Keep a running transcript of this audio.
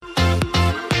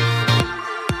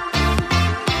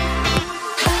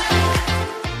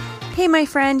Hey, my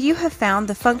friend, you have found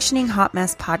the Functioning Hot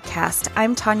Mess podcast.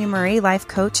 I'm Tanya Murray, life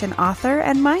coach and author,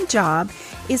 and my job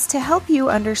is to help you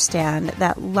understand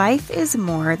that life is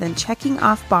more than checking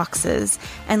off boxes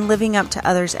and living up to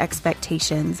others'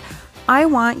 expectations. I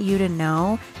want you to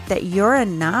know that you're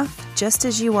enough just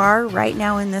as you are right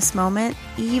now in this moment,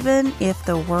 even if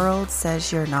the world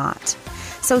says you're not.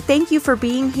 So thank you for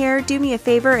being here. Do me a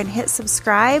favor and hit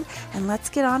subscribe, and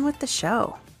let's get on with the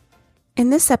show. In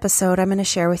this episode, I'm going to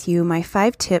share with you my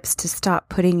 5 tips to stop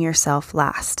putting yourself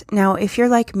last. Now, if you're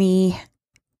like me,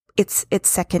 it's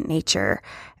second nature.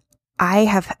 I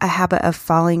have a habit of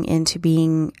falling into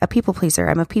being a people pleaser.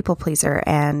 I'm a people pleaser,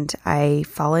 and I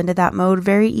fall into that mode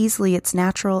very easily. It's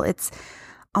natural. It's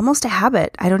almost a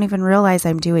habit. I don't even realize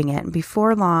I'm doing it. And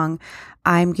before long,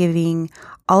 I'm giving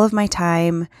all of my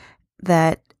time,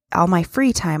 all my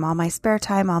free time, all my spare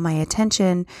time, all my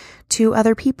attention to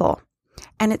other people.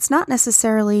 And it's not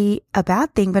necessarily a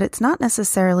bad thing, but it's not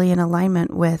necessarily in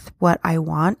alignment with what I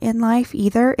want in life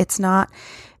either. It's not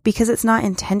because it's not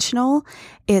intentional.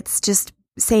 It's just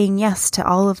saying yes to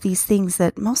all of these things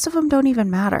that most of them don't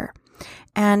even matter.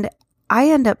 And I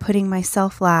end up putting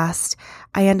myself last.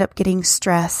 I end up getting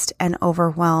stressed and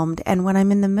overwhelmed. And when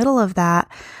I'm in the middle of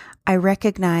that, I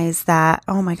recognize that,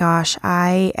 oh my gosh,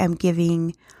 I am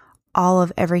giving all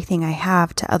of everything I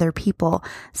have to other people.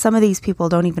 Some of these people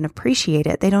don't even appreciate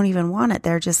it. They don't even want it.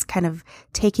 They're just kind of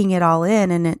taking it all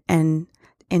in and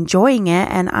enjoying it.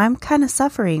 And I'm kind of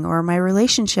suffering, or my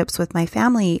relationships with my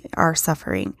family are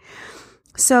suffering.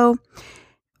 So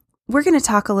we're going to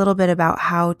talk a little bit about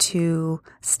how to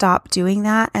stop doing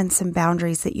that and some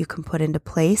boundaries that you can put into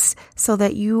place so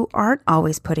that you aren't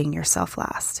always putting yourself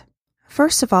last.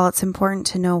 First of all, it's important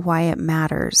to know why it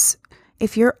matters.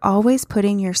 If you're always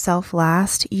putting yourself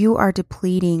last, you are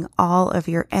depleting all of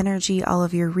your energy, all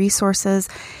of your resources.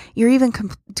 You're even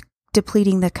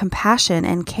depleting the compassion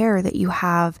and care that you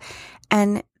have.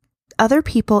 And other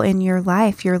people in your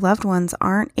life, your loved ones,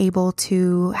 aren't able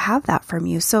to have that from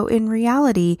you. So in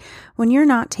reality, when you're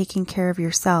not taking care of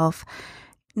yourself,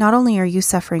 not only are you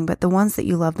suffering, but the ones that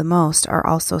you love the most are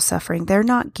also suffering. They're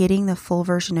not getting the full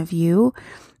version of you.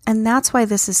 And that's why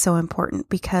this is so important,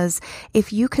 because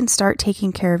if you can start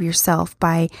taking care of yourself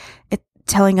by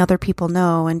telling other people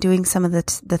no and doing some of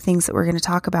the things that we're going to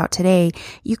talk about today,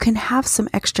 you can have some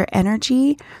extra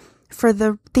energy for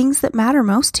the things that matter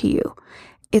most to you.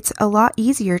 It's a lot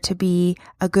easier to be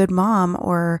a good mom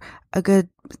or a good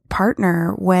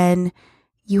partner when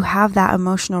you have that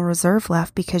emotional reserve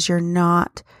left because you're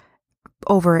not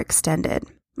overextended.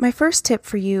 My first tip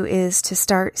for you is to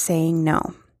start saying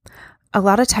no. A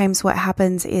lot of times what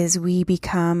happens is we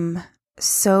become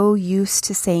so used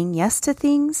to saying yes to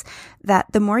things that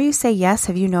the more you say yes,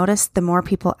 have you noticed, the more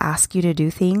people ask you to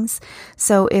do things?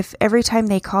 So if every time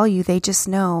they call you, they just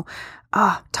know,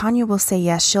 Tanya will say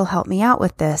yes, she'll help me out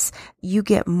with this. You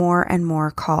get more and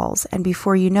more calls. And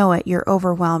before you know it, you're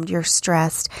overwhelmed, you're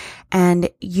stressed, and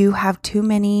you have too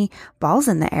many balls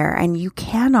in the air, and you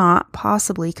cannot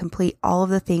possibly complete all of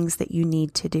the things that you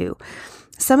need to do.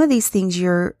 Some of these things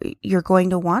you're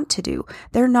going to want to do.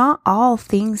 They're not all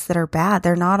things that are bad.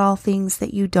 They're not all things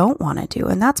that you don't want to do.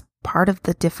 And that's part of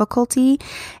the difficulty,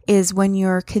 is when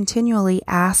you're continually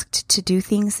asked to do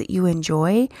things that you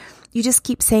enjoy, you just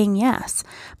keep saying yes.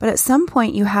 But at some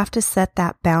point you have to set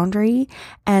that boundary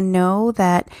and know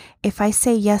that if I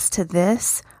say yes to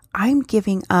this, I'm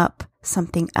giving up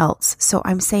something else. So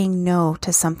I'm saying no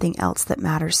to something else that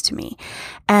matters to me.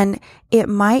 And it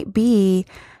might be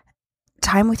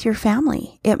time with your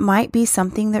family. It might be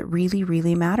something that really,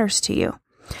 really matters to you.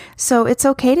 So it's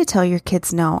okay to tell your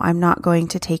kids, no, I'm not going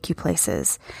to take you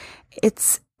places.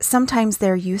 Sometimes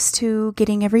they're used to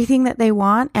getting everything that they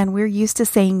want, and we're used to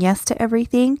saying yes to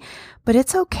everything, but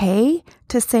it's okay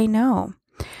to say no.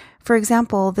 For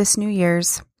example, this New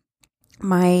Year's,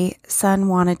 my son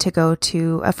wanted to go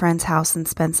to a friend's house and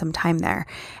spend some time there,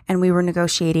 and we were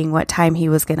negotiating what time he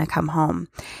was going to come home.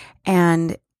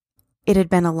 And it had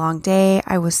been a long day.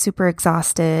 I was super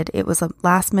exhausted. It was a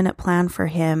last minute plan for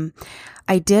him.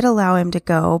 I did allow him to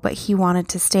go, but he wanted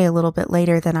to stay a little bit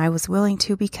later than I was willing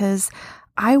to because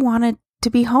I wanted to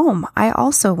be home. I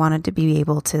also wanted to be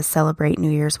able to celebrate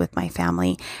New Year's with my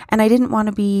family, and I didn't want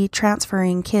to be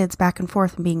transferring kids back and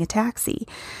forth and being a taxi.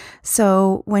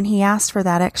 So when he asked for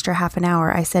that extra half an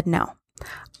hour, I said no.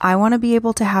 I want to be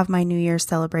able to have my New Year's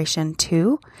celebration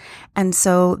too. And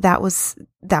so that was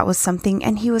something,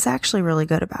 and he was actually really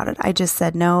good about it. I just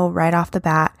said no right off the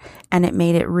bat, and it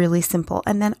made it really simple.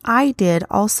 And then I did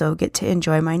also get to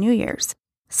enjoy my New Year's.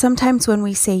 Sometimes when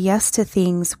we say yes to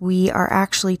things, we are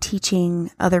actually teaching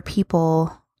other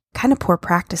people kind of poor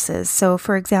practices. So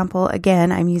for example,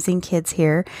 again, I'm using kids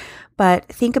here, but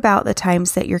think about the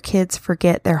times that your kids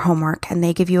forget their homework and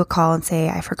they give you a call and say,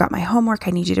 I forgot my homework.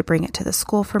 I need you to bring it to the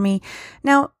school for me.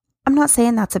 Now, I'm not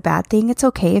saying that's a bad thing. It's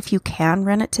okay if you can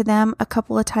run it to them a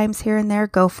couple of times here and there,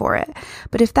 go for it.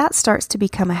 But if that starts to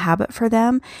become a habit for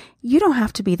them, you don't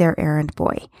have to be their errand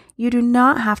boy. You do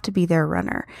not have to be their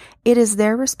runner. It is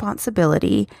their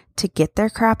responsibility to get their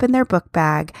crap in their book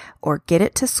bag or get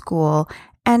it to school,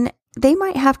 and they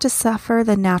might have to suffer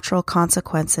the natural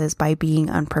consequences by being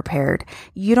unprepared.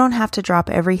 You don't have to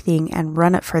drop everything and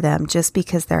run it for them just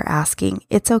because they're asking.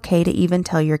 It's okay to even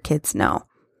tell your kids no.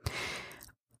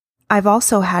 I've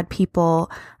also had people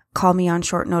call me on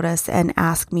short notice and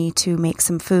ask me to make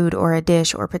some food or a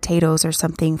dish or potatoes or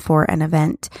something for an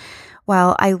event.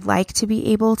 While I like to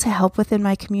be able to help within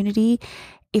my community,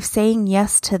 if saying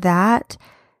yes to that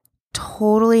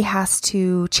totally has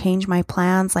to change my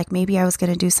plans, like maybe I was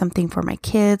going to do something for my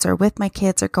kids or with my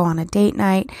kids or go on a date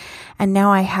night, and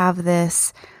now I have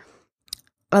this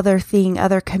other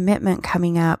commitment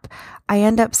coming up, I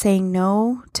end up saying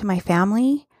no to my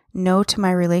family, no to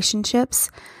my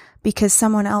relationships, because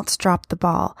someone else dropped the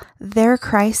ball. Their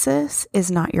crisis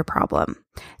is not your problem.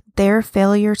 Their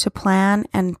failure to plan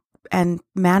and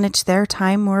manage their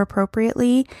time more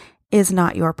appropriately is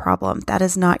not your problem. That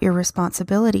is not your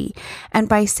responsibility. And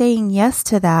by saying yes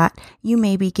to that, you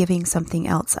may be giving something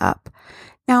else up.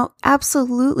 Now,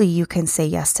 absolutely you can say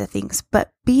yes to things,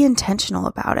 but be intentional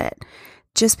about it.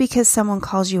 Just because someone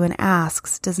calls you and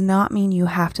asks does not mean you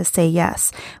have to say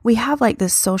yes. We have like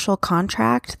this social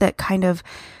contract that kind of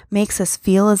makes us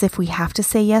feel as if we have to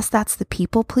say yes. That's the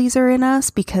people pleaser in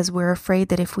us, because we're afraid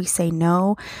that if we say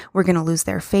no, we're going to lose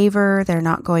their favor. They're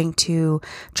not going to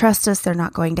trust us. They're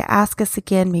not going to ask us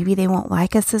again. Maybe they won't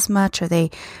like us as much, or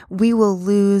we will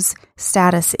lose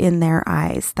status in their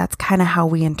eyes. That's kind of how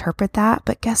we interpret that.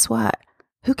 But guess what?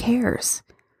 Who cares?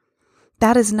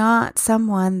 That is not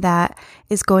someone that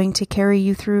is going to carry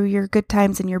you through your good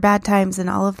times and your bad times and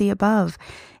all of the above.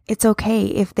 It's okay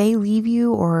if they leave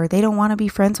you or they don't want to be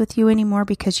friends with you anymore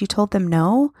because you told them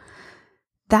no.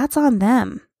 That's on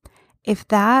them. If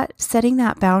setting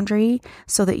that boundary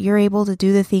so that you're able to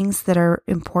do the things that are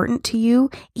important to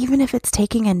you, even if it's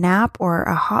taking a nap or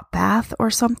a hot bath or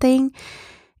something,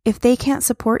 if they can't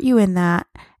support you in that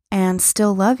and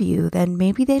still love you, then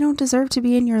maybe they don't deserve to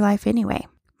be in your life anyway.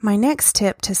 My next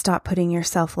tip to stop putting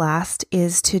yourself last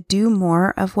is to do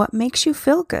more of what makes you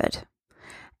feel good.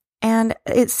 And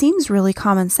it seems really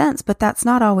common sense, but that's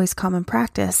not always common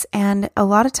practice. And a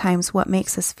lot of times what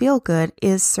makes us feel good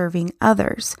is serving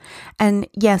others. And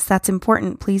yes, that's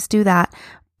important. Please do that.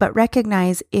 But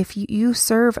recognize if you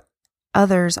serve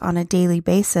others on a daily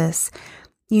basis,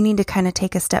 you need to kind of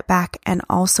take a step back and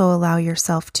also allow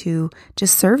yourself to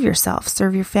just serve yourself,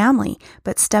 serve your family,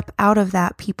 but step out of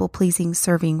that people-pleasing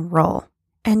serving role.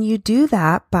 And you do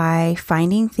that by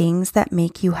finding things that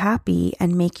make you happy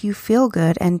and make you feel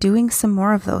good and doing some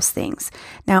more of those things.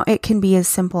 Now, it can be as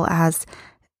simple as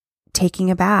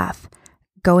taking a bath,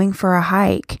 going for a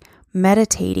hike,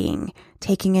 meditating,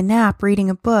 taking a nap, reading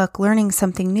a book, learning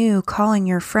something new, calling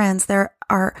your friends. There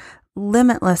are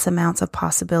limitless amounts of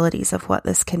possibilities of what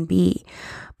this can be.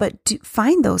 But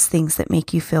find those things that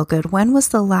make you feel good. When was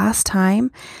the last time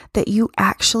that you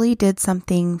actually did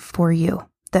something for you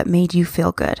that made you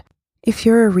feel good? If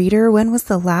you're a reader, when was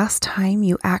the last time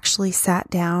you actually sat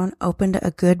down, opened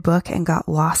a good book, and got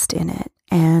lost in it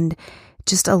and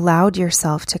just allowed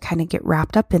yourself to kind of get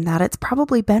wrapped up in that? It's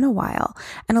probably been a while.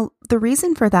 And the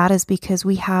reason for that is because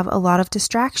we have a lot of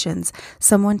distractions.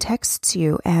 Someone texts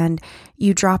you and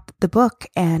you drop the book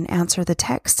and answer the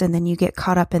text, and then you get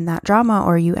caught up in that drama,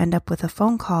 or you end up with a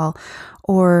phone call,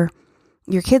 or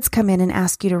your kids come in and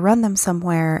ask you to run them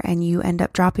somewhere and you end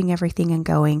up dropping everything and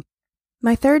going.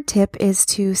 My third tip is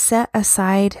to set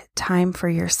aside time for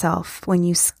yourself when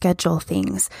you schedule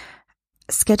things.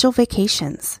 Schedule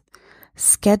vacations.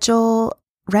 Schedule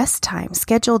rest time,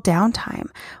 schedule downtime.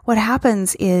 What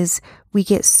happens is we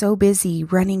get so busy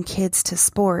running kids to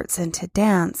sports and to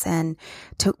dance, and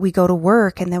we go to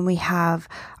work, and then we have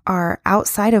our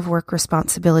outside of work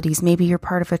responsibilities. Maybe you're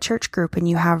part of a church group and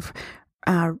you have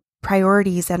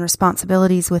priorities and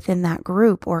responsibilities within that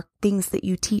group, or things that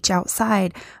you teach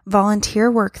outside, volunteer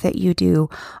work that you do.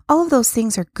 All of those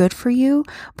things are good for you,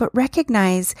 but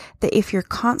recognize that if you're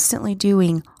constantly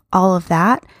doing all of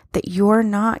that you're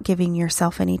not giving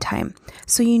yourself any time.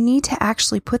 So you need to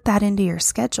actually put that into your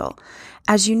schedule.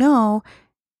 As you know,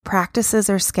 practices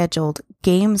are scheduled,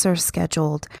 games are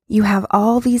scheduled. You have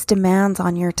all these demands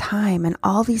on your time, and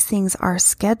all these things are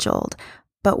scheduled.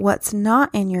 But what's not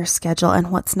in your schedule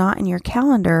and what's not in your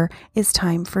calendar is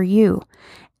time for you.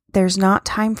 There's not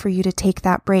time for you to take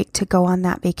that break, to go on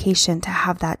that vacation, to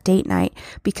have that date night,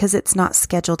 because it's not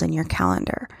scheduled in your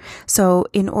calendar. So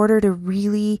in order to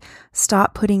really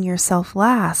stop putting yourself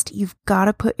last, you've got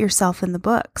to put yourself in the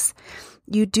books.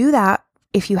 You do that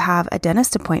if you have a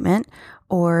dentist appointment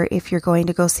or if you're going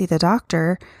to go see the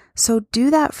doctor. So do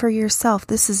that for yourself.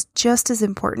 This is just as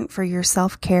important for your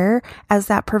self-care as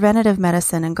that preventative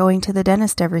medicine and going to the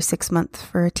dentist every 6 months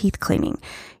for a teeth cleaning.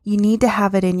 You need to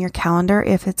have it in your calendar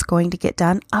if it's going to get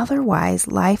done. Otherwise,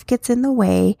 life gets in the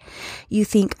way. You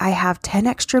think, I have 10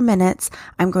 extra minutes.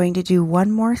 I'm going to do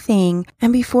one more thing.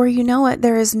 And before you know it,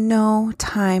 there is no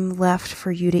time left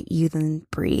for you to even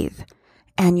breathe.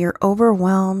 And you're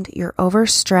overwhelmed, you're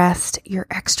overstressed, you're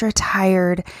extra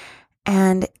tired,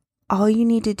 and all you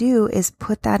need to do is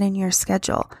put that in your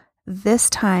schedule. This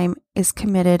time is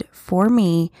committed for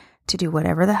me to do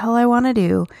whatever the hell I want to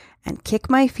do and kick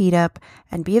my feet up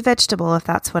and be a vegetable if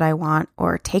that's what I want,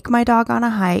 or take my dog on a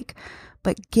hike,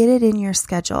 but get it in your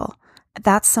schedule.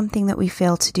 That's something that we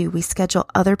fail to do. We schedule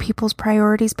other people's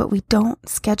priorities, but we don't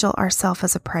schedule ourselves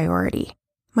as a priority.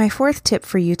 My fourth tip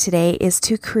for you today is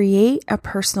to create a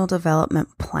personal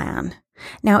development plan.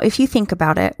 Now, if you think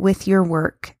about it, with your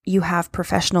work, you have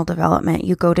professional development.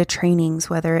 You go to trainings,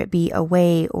 whether it be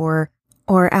away or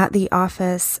at the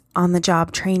office on the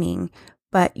job training,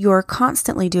 but you're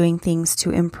constantly doing things to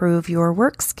improve your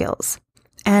work skills.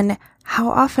 And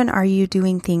how often are you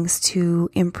doing things to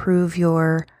improve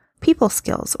your people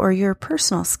skills or your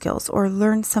personal skills or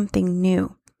learn something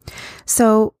new?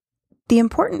 So the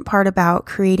important part about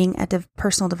creating a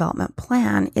personal development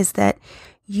plan is that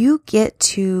you get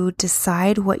to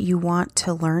decide what you want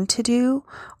to learn to do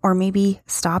or maybe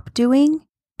stop doing.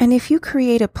 And if you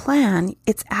create a plan,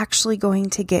 it's actually going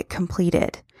to get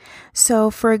completed. So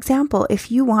for example, if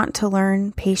you want to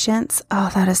learn patience,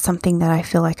 that is something that I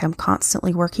feel like I'm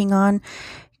constantly working on.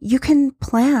 You can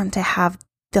plan to have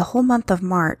the whole month of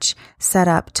March set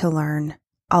up to learn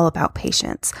all about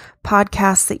patience,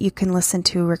 podcasts that you can listen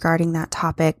to regarding that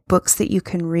topic, books that you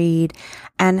can read,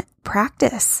 and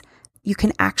practice. You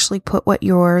can actually put what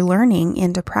you're learning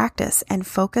into practice and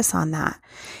focus on that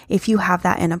if you have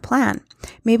that in a plan.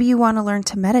 Maybe you want to learn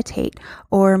to meditate,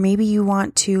 or maybe you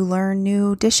want to learn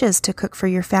new dishes to cook for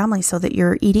your family so that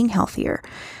you're eating healthier.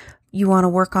 You want to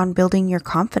work on building your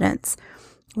confidence.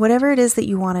 Whatever it is that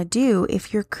you want to do,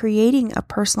 if you're creating a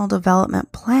personal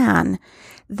development plan,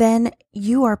 then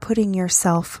you are putting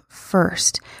yourself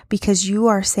first, because you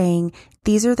are saying,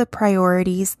 these are the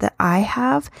priorities that I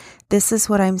have. This is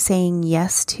what I'm saying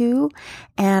yes to.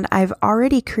 And I've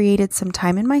already created some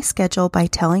time in my schedule by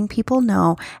telling people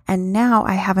no. And now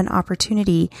I have an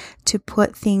opportunity to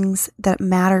put things that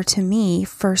matter to me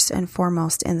first and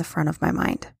foremost in the front of my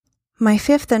mind. My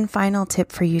fifth and final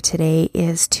tip for you today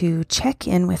is to check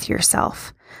in with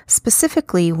yourself,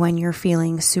 specifically when you're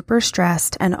feeling super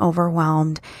stressed and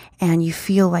overwhelmed and you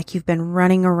feel like you've been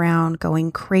running around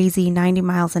going crazy 90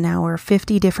 miles an hour,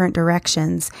 50 different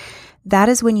directions. That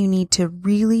is when you need to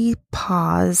really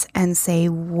pause and say,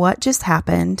 what just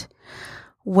happened?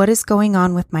 What is going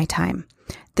on with my time?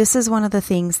 This is one of the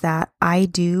things that I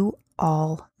do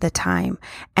all the time.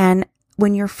 And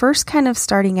when you're first kind of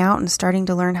starting out and starting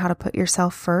to learn how to put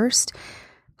yourself first,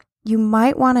 you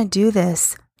might want to do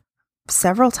this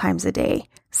several times a day.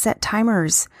 Set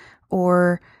timers,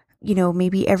 or,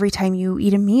 maybe every time you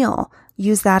eat a meal,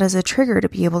 use that as a trigger to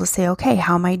be able to say, okay,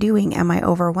 how am I doing? Am I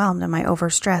overwhelmed? Am I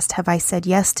overstressed? Have I said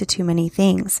yes to too many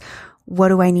things? What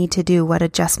do I need to do? What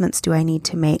adjustments do I need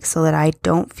to make so that I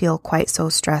don't feel quite so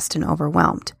stressed and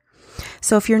overwhelmed?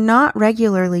 So if you're not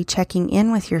regularly checking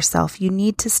in with yourself, you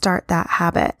need to start that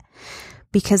habit,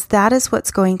 because that is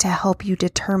what's going to help you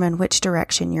determine which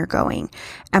direction you're going.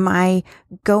 Am I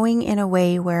going in a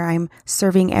way where I'm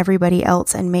serving everybody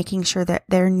else and making sure that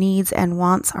their needs and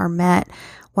wants are met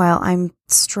while I'm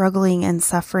struggling and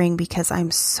suffering because I'm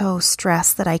so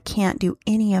stressed that I can't do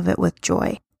any of it with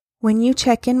joy? When you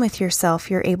check in with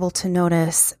yourself, you're able to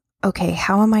notice, okay,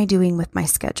 how am I doing with my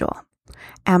schedule?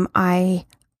 Am I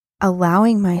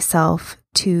allowing myself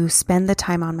to spend the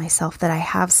time on myself that I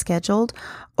have scheduled,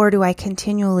 or do I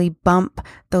continually bump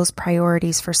those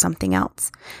priorities for something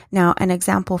else? Now, an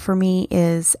example for me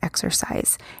is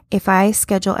exercise. If I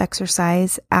schedule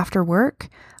exercise after work,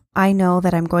 I know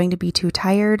that I'm going to be too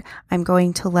tired. I'm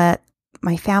going to let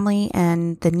my family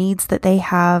and the needs that they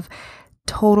have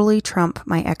totally trump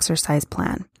my exercise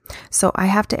plan. So I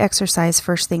have to exercise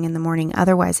first thing in the morning,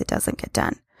 otherwise it doesn't get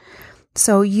done.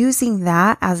 So using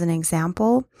that as an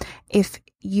example, if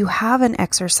you have an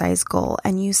exercise goal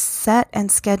and you set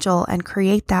and schedule and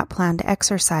create that plan to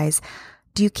exercise,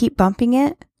 do you keep bumping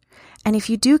it? And if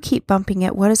you do keep bumping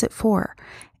it, what is it for?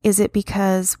 Is it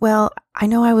because, well, I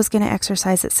know I was going to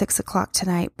exercise at 6 o'clock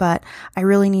tonight, but I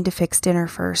really need to fix dinner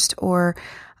first, or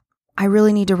I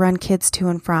really need to run kids to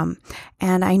and from.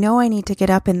 And I know I need to get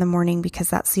up in the morning because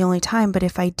that's the only time, but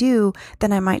if I do,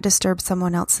 then I might disturb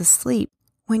someone else's sleep.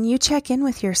 When you check in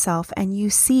with yourself and you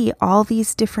see all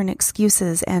these different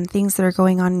excuses and things that are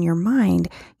going on in your mind,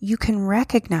 you can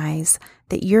recognize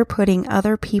that you're putting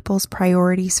other people's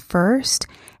priorities first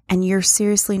and you're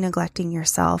seriously neglecting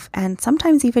yourself and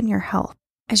sometimes even your health.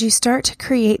 As you start to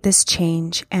create this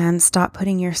change and stop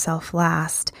putting yourself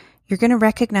last, you're going to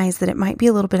recognize that it might be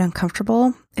a little bit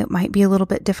uncomfortable, it might be a little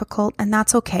bit difficult, and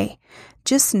that's okay.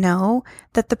 Just know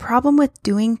that the problem with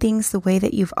doing things the way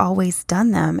that you've always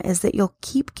done them is that you'll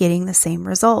keep getting the same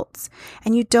results.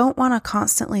 And you don't want to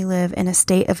constantly live in a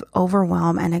state of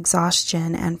overwhelm and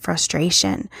exhaustion and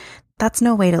frustration. That's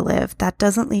no way to live. That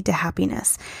doesn't lead to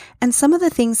happiness. And some of the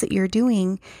things that you're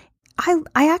doing, I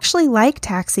actually like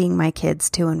taxiing my kids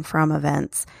to and from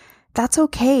events. That's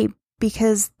okay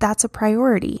because that's a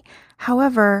priority.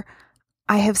 However,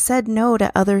 I have said no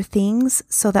to other things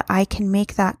so that I can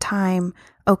make that time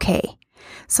okay,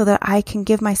 so that I can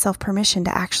give myself permission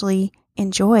to actually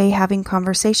enjoy having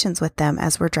conversations with them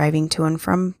as we're driving to and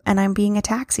from, and I'm being a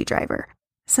taxi driver.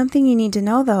 Something you need to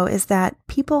know though is that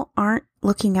people aren't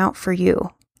looking out for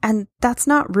you, and that's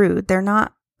not rude.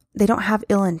 They don't have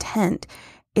ill intent.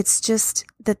 It's just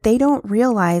that they don't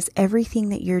realize everything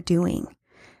that you're doing.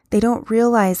 They don't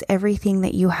realize everything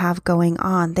that you have going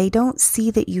on. They don't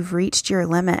see that you've reached your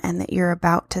limit and that you're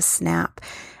about to snap.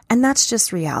 And that's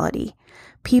just reality.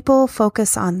 People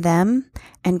focus on them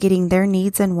and getting their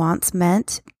needs and wants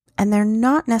met, and they're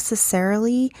not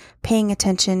necessarily paying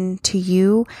attention to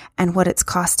you and what it's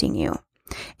costing you.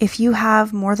 If you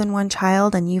have more than one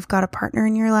child and you've got a partner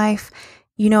in your life,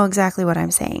 you know exactly what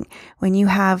I'm saying. When you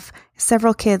have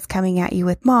several kids coming at you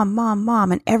with mom, mom,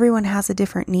 mom, and everyone has a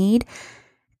different need,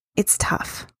 it's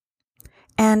tough.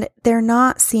 And they're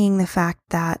not seeing the fact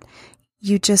that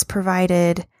you just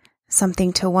provided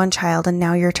something to one child and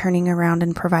now you're turning around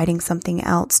and providing something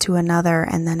else to another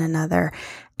and then another.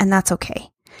 And that's okay.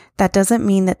 That doesn't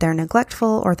mean that they're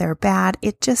neglectful or they're bad.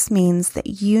 It just means that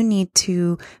you need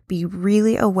to be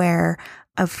really aware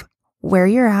of where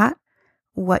you're at,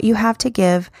 what you have to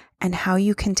give, and how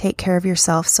you can take care of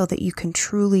yourself so that you can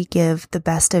truly give the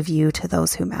best of you to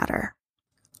those who matter.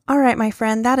 All right, my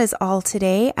friend, that is all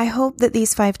today. I hope that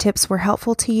these 5 tips were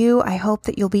helpful to you. I hope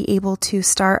that you'll be able to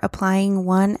start applying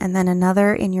one and then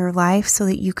another in your life so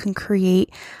that you can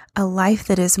create a life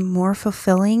that is more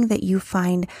fulfilling, that you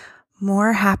find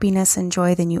more happiness and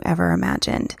joy than you ever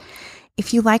imagined.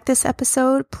 If you like this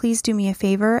episode, please do me a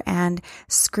favor and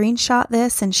screenshot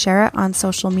this and share it on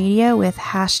social media with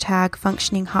hashtag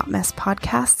Functioning Hot Mess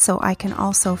Podcast so I can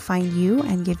also find you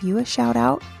and give you a shout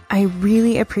out. I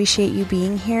really appreciate you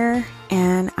being here,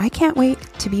 and I can't wait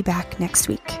to be back next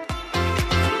week.